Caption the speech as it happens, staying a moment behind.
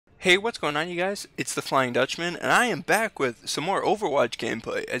Hey, what's going on, you guys? It's the Flying Dutchman, and I am back with some more Overwatch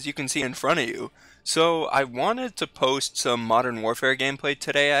gameplay, as you can see in front of you. So, I wanted to post some Modern Warfare gameplay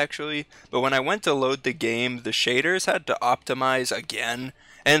today, actually, but when I went to load the game, the shaders had to optimize again,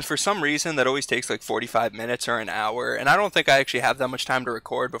 and for some reason, that always takes like 45 minutes or an hour, and I don't think I actually have that much time to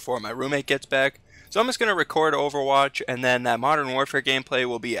record before my roommate gets back. So I'm just going to record Overwatch, and then that Modern Warfare gameplay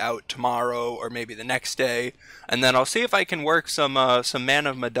will be out tomorrow or maybe the next day. And then I'll see if I can work some Man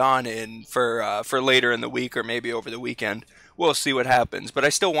of Medan in for later in the week or maybe over the weekend. We'll see what happens. But I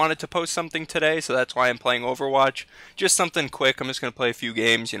still wanted to post something today, so that's why I'm playing Overwatch. Just something quick. I'm just going to play a few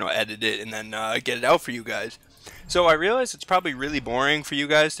games, edit it, and then get it out for you guys. So I realize it's probably really boring for you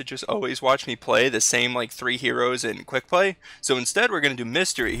guys to just always watch me play the same like 3 heroes in quick play. So instead we're going to do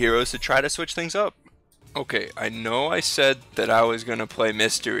mystery heroes to try to switch things up. Okay, I know I said that I was going to play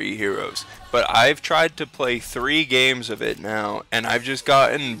Mystery Heroes, but I've tried to play 3 games of it now, and I've just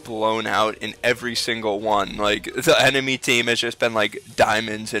gotten blown out in every single one. Like, the enemy team has just been, like,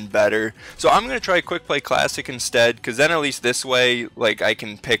 diamonds and better. So I'm going to try Quick Play Classic instead, because then at least this way, like, I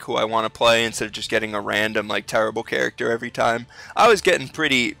can pick who I want to play instead of just getting a random, like, terrible character every time. I was getting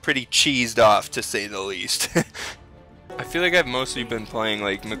pretty cheesed off, to say the least. I feel like I've mostly been playing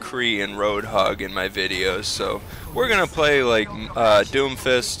like McCree and Roadhog in my videos, so we're gonna play like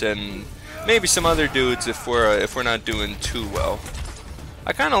Doomfist and maybe some other dudes if we're not doing too well.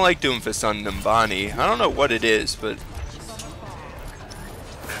 I kind of like Doomfist on Nimbani. I don't know what it is, but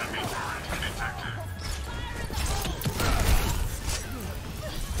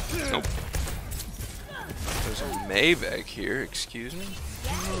nope. There's a Maybach here. Excuse me.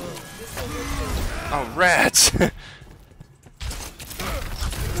 Oh, rats!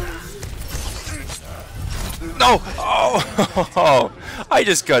 No! Oh! I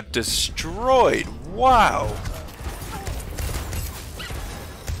just got destroyed. Wow.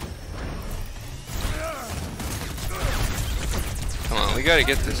 Come on, we gotta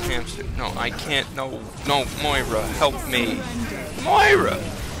get this hamster. No, I can't. No, Moira, help me. Moira!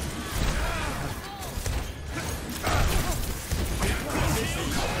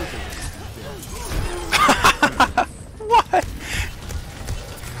 What?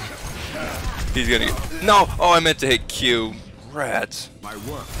 He's gonna get... No! Oh, I meant to hit Q. Rats.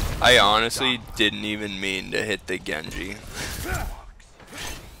 I honestly didn't even mean to hit the Genji.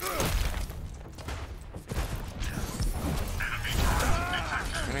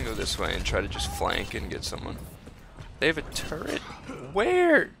 I'm gonna go this way and try to just flank and get someone. They have a turret?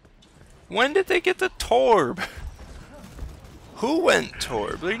 Where? When did they get the Torb? Who went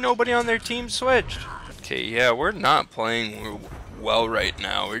Torb? Like, nobody on their team switched. Okay, yeah, we're not playing well right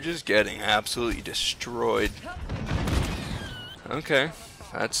now. We're just getting absolutely destroyed. Okay,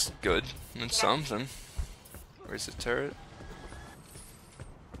 that's good. That's something. Where's the turret?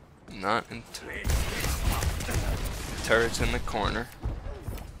 Not in turret's in the corner.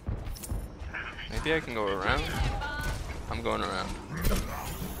 Maybe I can go around. I'm going around.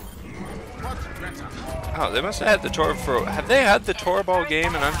 Oh, they must have had the Torb for... Have they had the Torb all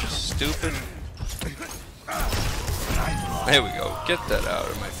game and I'm just stupid? There we go. Get that out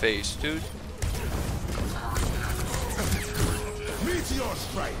of my face, dude.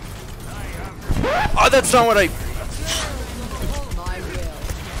 Oh, that's not what I...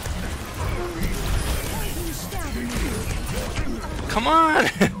 Come on!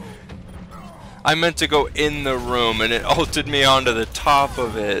 I meant to go in the room and it ulted me onto the top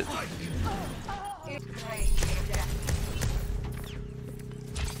of it.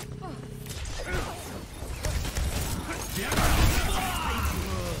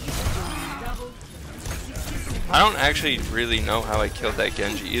 I don't actually really know how I killed that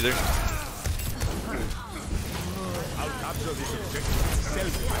Genji either.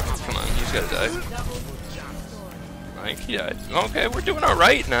 Come on, he's gotta die. Like, he died. Okay, we're doing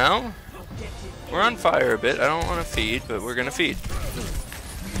alright now. We're on fire a bit. I don't want to feed, but we're gonna feed.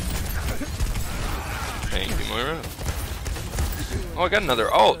 Thank you, Moira. Oh, I got another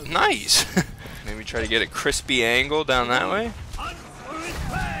ult. Nice! Maybe try to get a crispy angle down that way.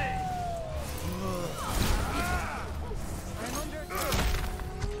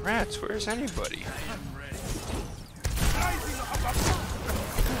 Rats, where's anybody?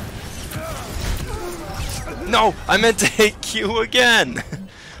 No! I meant to hit Q again!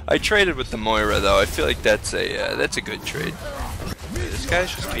 I traded with the Moira though. I feel like that's a good trade. This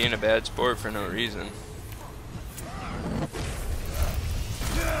guy's just being a bad sport for no reason.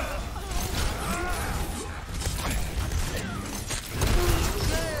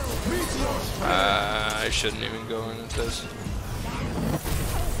 I shouldn't even go in with this.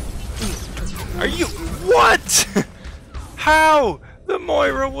 Are you... What? How? The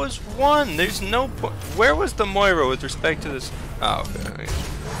Moira was 1. There's no point. Where was the Moira with respect to this? Oh, okay.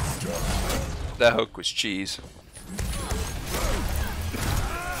 That hook was cheese.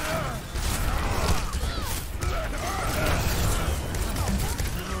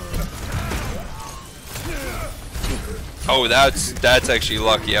 Oh, that's actually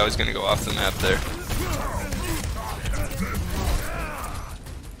lucky. I was gonna go off the map there.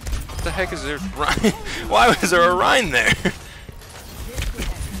 What the heck is there? Why was there a Rhine there?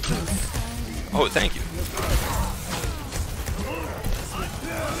 Oh, thank you.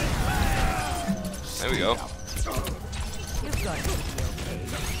 There we go.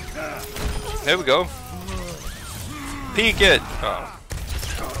 There we go. Peek it. Oh.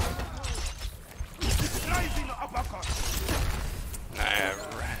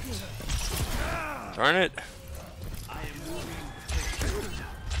 Darn it.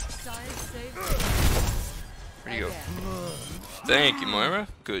 Where'd you go? Thank you, Moira.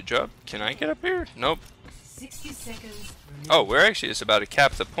 Good job. Can I get up here? Nope. 60 seconds. Oh, we're actually just about to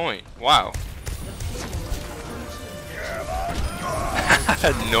cap the point. Wow.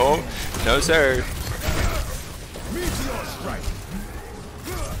 No. No, sir.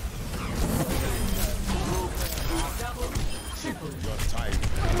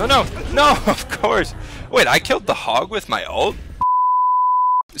 Oh, no. No, of course. Wait, I killed the hog with my ult?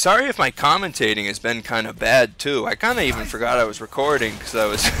 Sorry if my commentating has been kind of bad too. I kind of even forgot I was recording because I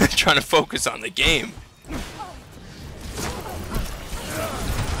was trying to focus on the game.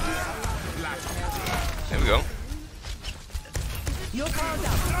 There we go.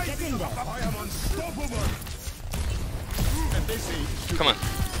 Come on.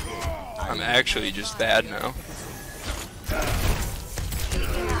 I'm actually just bad now.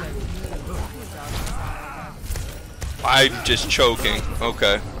 I'm just choking.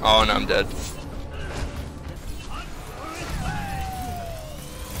 Okay. Oh, and I'm dead.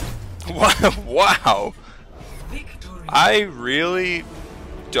 Wow. I really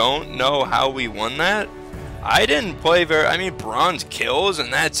don't know how we won that. I didn't play very... I mean, bronze kills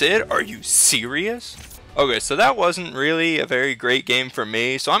and that's it? Are you serious? Okay, so that wasn't really a very great game for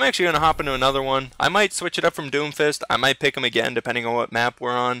me, so I'm actually going to hop into another one. I might switch it up from Doomfist. I might pick him again depending on what map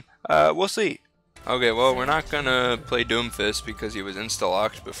we're on. We'll see. Okay, well, we're not gonna play Doomfist because he was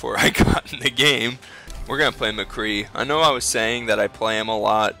insta-locked before I got in the game. We're gonna play McCree. I know I was saying that I play him a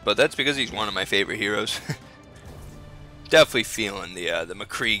lot, but that's because he's one of my favorite heroes. Definitely feeling the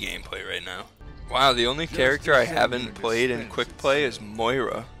McCree gameplay right now. Wow, the only character I haven't played in quick play is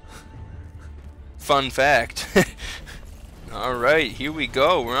Moira. Fun fact. Alright, here we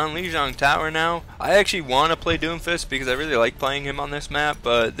go. We're on Lijiang Tower now. I actually want to play Doomfist because I really like playing him on this map,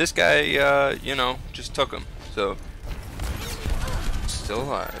 but this guy, you know, just took him. So, still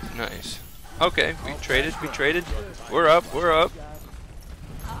alive. Nice. Okay, we traded. We're up.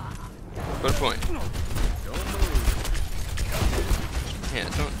 Good point. Yeah,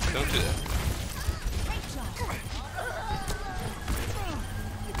 don't do that.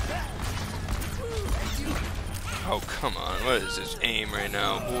 Oh, come on. What is this aim right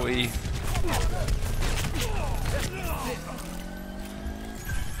now, boy?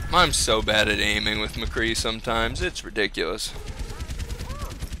 I'm so bad at aiming with McCree sometimes. It's ridiculous.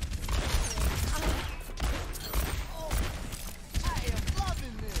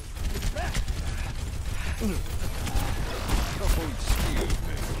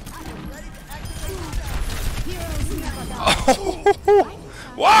 Oh,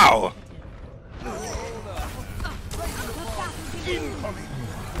 wow!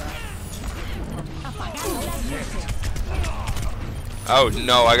 Oh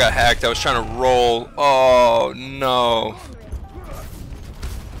no, I got hacked. I was trying to roll. Oh no.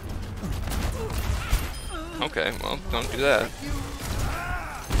 Okay, well, don't do that.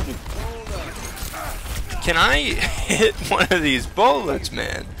 Can I hit one of these bullets,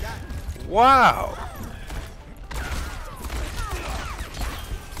 man? Wow.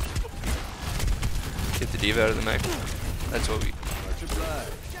 Get the diva out of the mech. That's what we...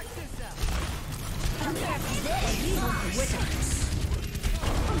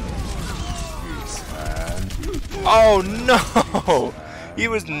 Oh no! He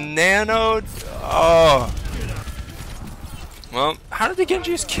was nanoed? Oh. Well, how did the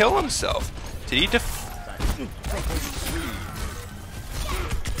Genji just kill himself? Did he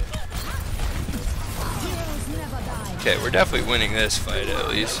Okay, we're definitely winning this fight at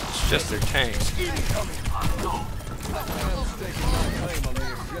least. It's just their tanks.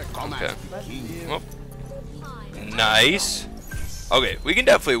 Okay. Well, nice. Okay, we can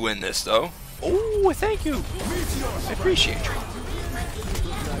definitely win this though. Oh, thank you. I appreciate you.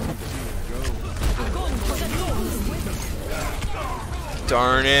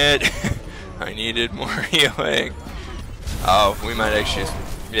 darn it. I needed more healing. Oh, we might actually,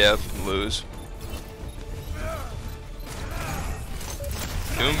 yeah, lose.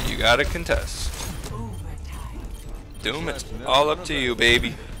 Doom, you gotta contest. Doom, it's all up to you,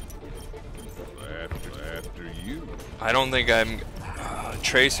 baby. After you. I don't think I'm...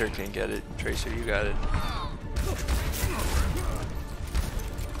 Tracer can get it. Tracer, you got it.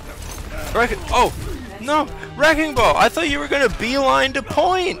 Oh! No! Wrecking Ball! I thought you were gonna beeline to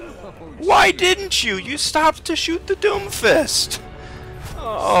point! Why didn't you? You stopped to shoot the Doom Fist!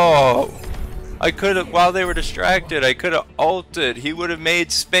 Oh! I could have, while they were distracted, I could have ulted. He would have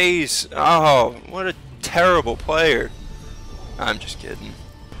made space. Oh, what a terrible player. I'm just kidding.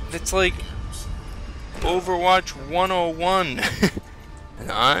 It's like Overwatch 101.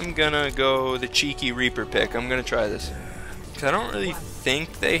 And I'm gonna go the cheeky Reaper pick. I'm gonna try this. Because I don't really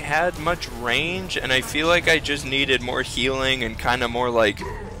think they had much range, and I feel like I just needed more healing and kind of more like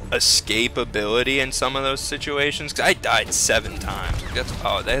escapability in some of those situations. Cause I died 7 times.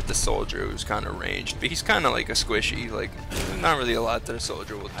 Oh, they had the soldier who's kind of ranged, but he's kind of like a squishy. Like, there's not really a lot that a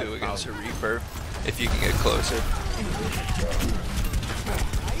soldier will do against a Reaper if you can get closer.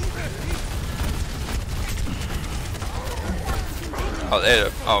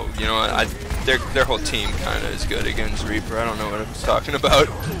 Oh, you know what? Their whole team kind of is good against Reaper. I don't know what I was talking about.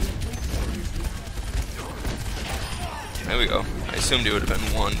 There we go. I assumed it would have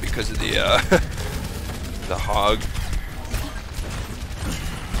been 1 because of the the hog.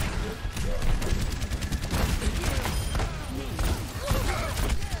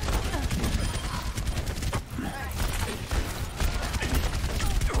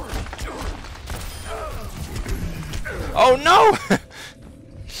 Oh no!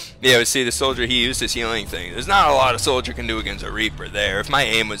 Yeah, but see, the soldier, he used his healing thing. There's not a lot a soldier can do against a Reaper there. If my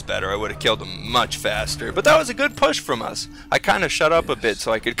aim was better, I would have killed him much faster. But that was a good push from us. I kind of shut up a bit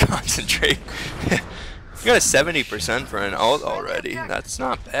so I could concentrate. You got a 70% for an ult already. That's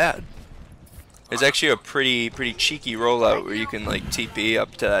not bad. It's actually a pretty cheeky rollout where you can like TP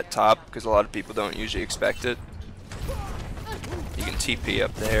up to that top because a lot of people don't usually expect it. You can TP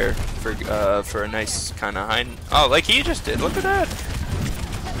up there for a nice kind of high. Oh, like he just did. Look at that.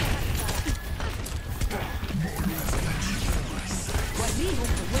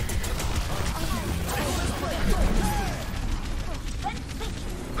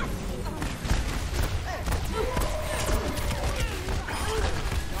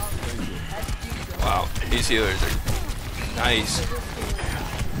 Wow, these healers are nice.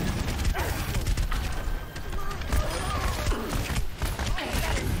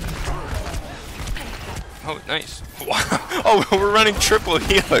 Oh, nice. Wow. Oh, we're running triple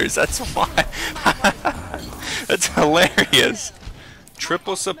healers. That's why. That's hilarious.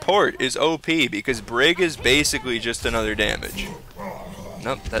 Triple support is OP because Brig is basically just another damage.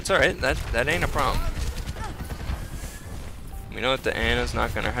 Nope, that's alright. That ain't a problem. We know that the Anna's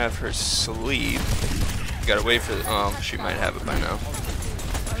not gonna have her sleeve. You gotta wait for the, oh, she might have it by now.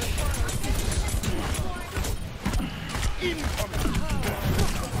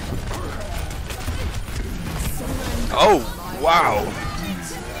 Oh, wow.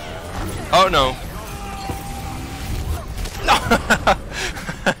 Oh no. No.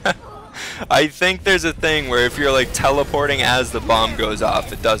 I think there's a thing where if you're like teleporting as the bomb goes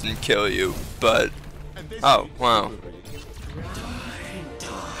off, it doesn't kill you, but oh, wow.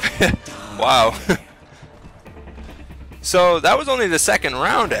 Wow. So that was only the second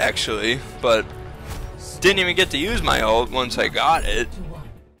round actually, but didn't even get to use my ult once I got it.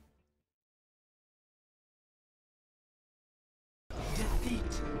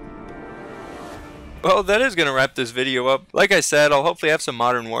 Well, that is going to wrap this video up. Like I said, I'll hopefully have some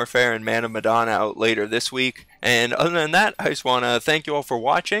Modern Warfare and Man of Madonna out later this week. And other than that, I just want to thank you all for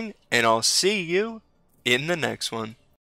watching, and I'll see you in the next one.